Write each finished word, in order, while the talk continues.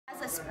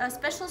a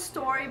special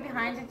story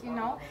behind it, you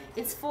know.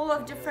 It's full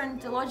of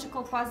different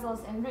logical puzzles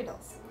and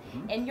riddles.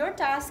 And your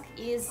task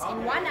is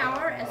in 1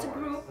 hour as a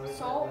group,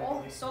 solve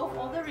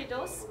all the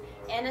riddles.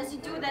 And as you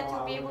do that,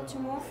 you'll be able to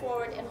move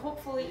forward and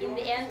hopefully in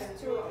the end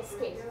to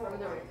escape from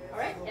the room, all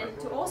right? And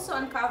to also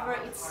uncover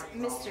its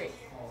mystery,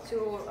 to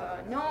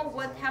know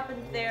what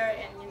happened there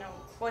and, you know,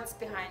 what's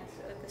behind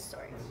the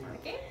story,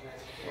 okay?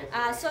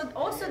 So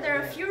also there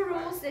are a few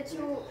rules that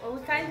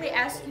we kindly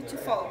ask you to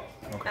follow.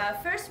 Okay.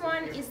 First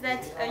one is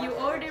that you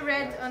already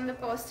read on the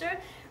poster.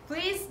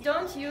 Please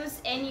don't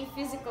use any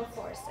physical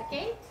force,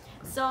 okay?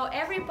 So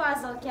every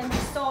puzzle can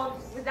be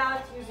solved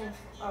without using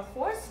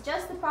force,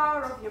 just the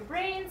power of your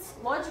brains,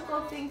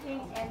 logical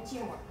thinking, and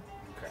teamwork.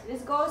 Okay.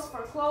 This goes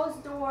for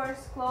closed doors,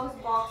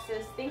 closed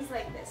boxes, things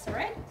like this, all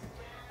right?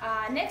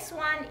 Next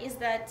one is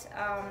that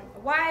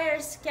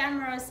wires,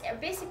 cameras,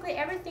 basically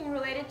everything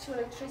related to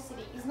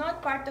electricity is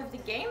not part of the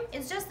game.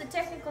 It's just the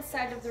technical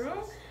side of the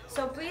room.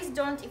 So please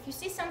don't, if you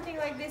see something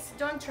like this,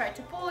 don't try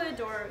to pull it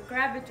or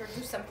grab it or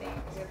do something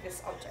with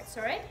these objects,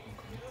 all right?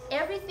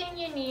 Everything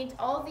you need,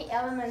 all the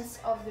elements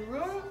of the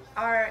room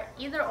are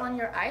either on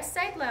your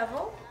eyesight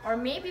level or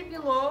maybe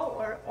below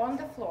or on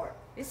the floor.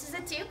 This is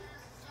a tip.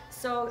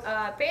 So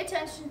pay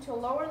attention to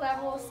lower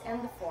levels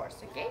and the floors,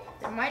 okay?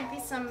 There might be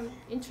some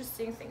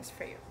interesting things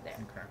for you there.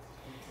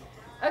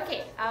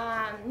 Okay,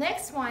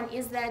 next one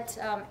is that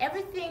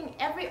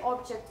every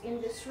object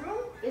in this room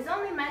is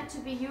only meant to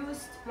be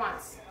used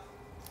once.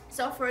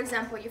 So for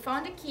example, you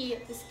found a key.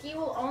 This key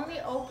will only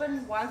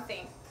open one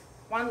thing,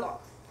 one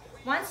lock.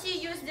 Once you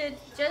used it,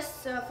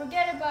 just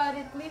forget about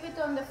it, leave it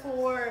on the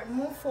floor,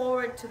 move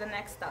forward to the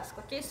next task,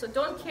 okay? So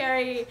don't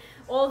carry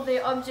all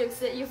the objects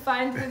that you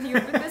find with you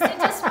because it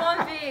just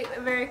won't be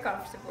very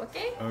comfortable,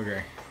 okay?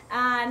 Okay.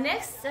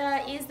 Next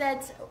is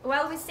that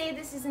while we say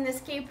this is an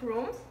escape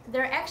room,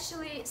 there are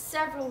actually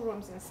several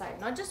rooms inside,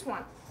 not just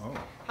one. Oh.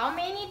 How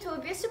many? To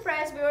be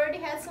surprised, we already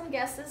had some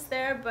guesses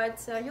there,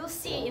 but you'll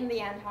see in the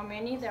end how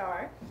many there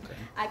are.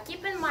 Okay.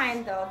 Keep in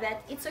mind though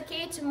that it's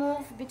okay to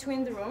move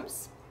between the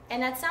rooms.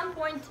 And at some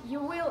point,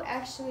 you will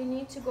actually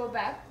need to go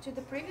back to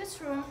the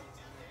previous room,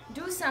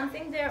 do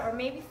something there, or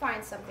maybe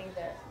find something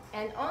there.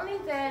 And only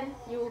then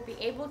you will be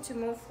able to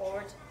move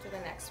forward to the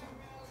next one.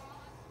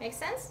 Make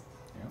sense?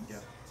 Yeah.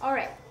 All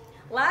right.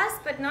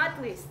 Last but not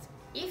least,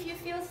 if you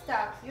feel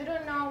stuck, you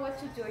don't know what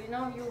to do, you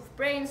know, you've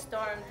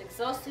brainstormed,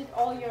 exhausted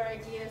all your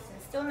ideas, and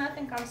still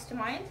nothing comes to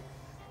mind,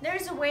 there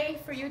is a way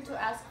for you to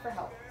ask for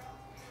help.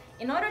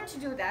 In order to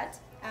do that,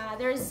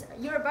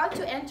 you're about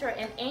to enter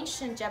an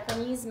ancient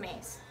Japanese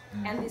maze.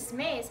 And this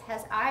maze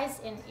has eyes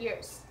and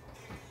ears.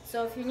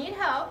 So if you need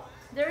help,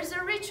 there is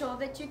a ritual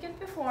that you can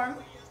perform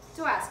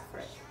to ask for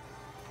it.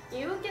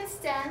 You can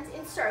stand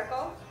in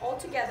circle all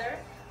together.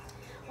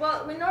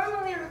 Well, we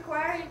normally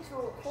require you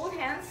to hold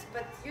hands,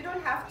 but you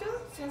don't have to,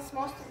 since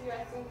most of you,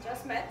 I think,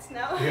 just met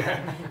now.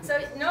 Yeah. So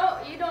no,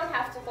 you don't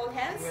have to hold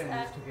hands. We're in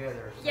this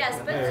together. So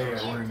yes, but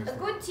a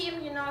good team,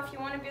 you know, if you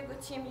want to be a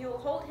good team, you'll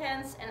hold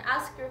hands and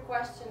ask your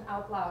question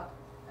out loud.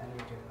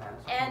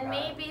 And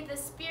maybe the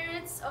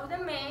spirits of the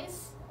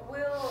maze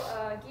will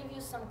give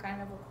you some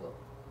kind of a clue.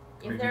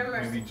 If they're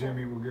merciful. Maybe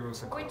Jimmy will give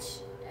us a clue.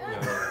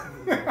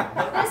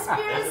 The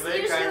spirits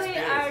usually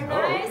are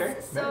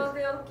nice, so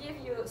they'll give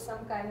you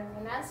some kind of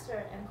an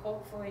answer, and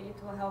hopefully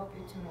it will help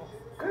you to move.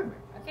 Good.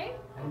 Okay?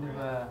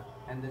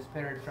 And the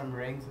spirit from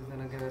Rings is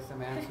going to give us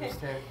some answers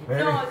too.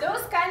 No,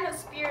 those kind of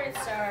spirits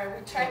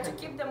we try to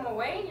keep them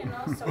away, you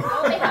know, so we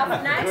only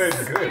have nice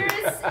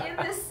spirits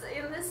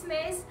in this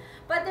maze,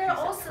 but there are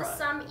also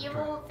some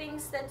evil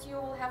things that you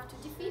will have to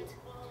defeat.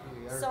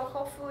 So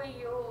hopefully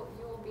you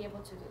will be able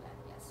to do that,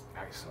 yes.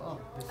 Nice.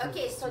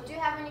 Okay, so do you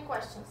have any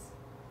questions?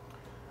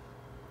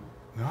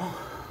 No.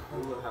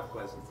 We will have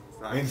questions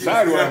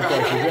inside. We'll have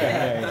questions,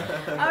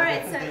 yeah. All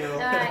right,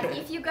 so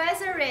if you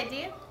guys are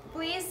ready,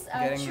 please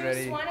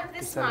choose one of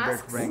these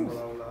masks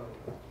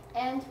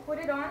and put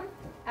it on.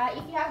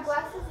 If you have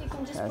glasses, you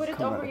can just put it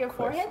over your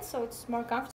forehead so it's more comfortable.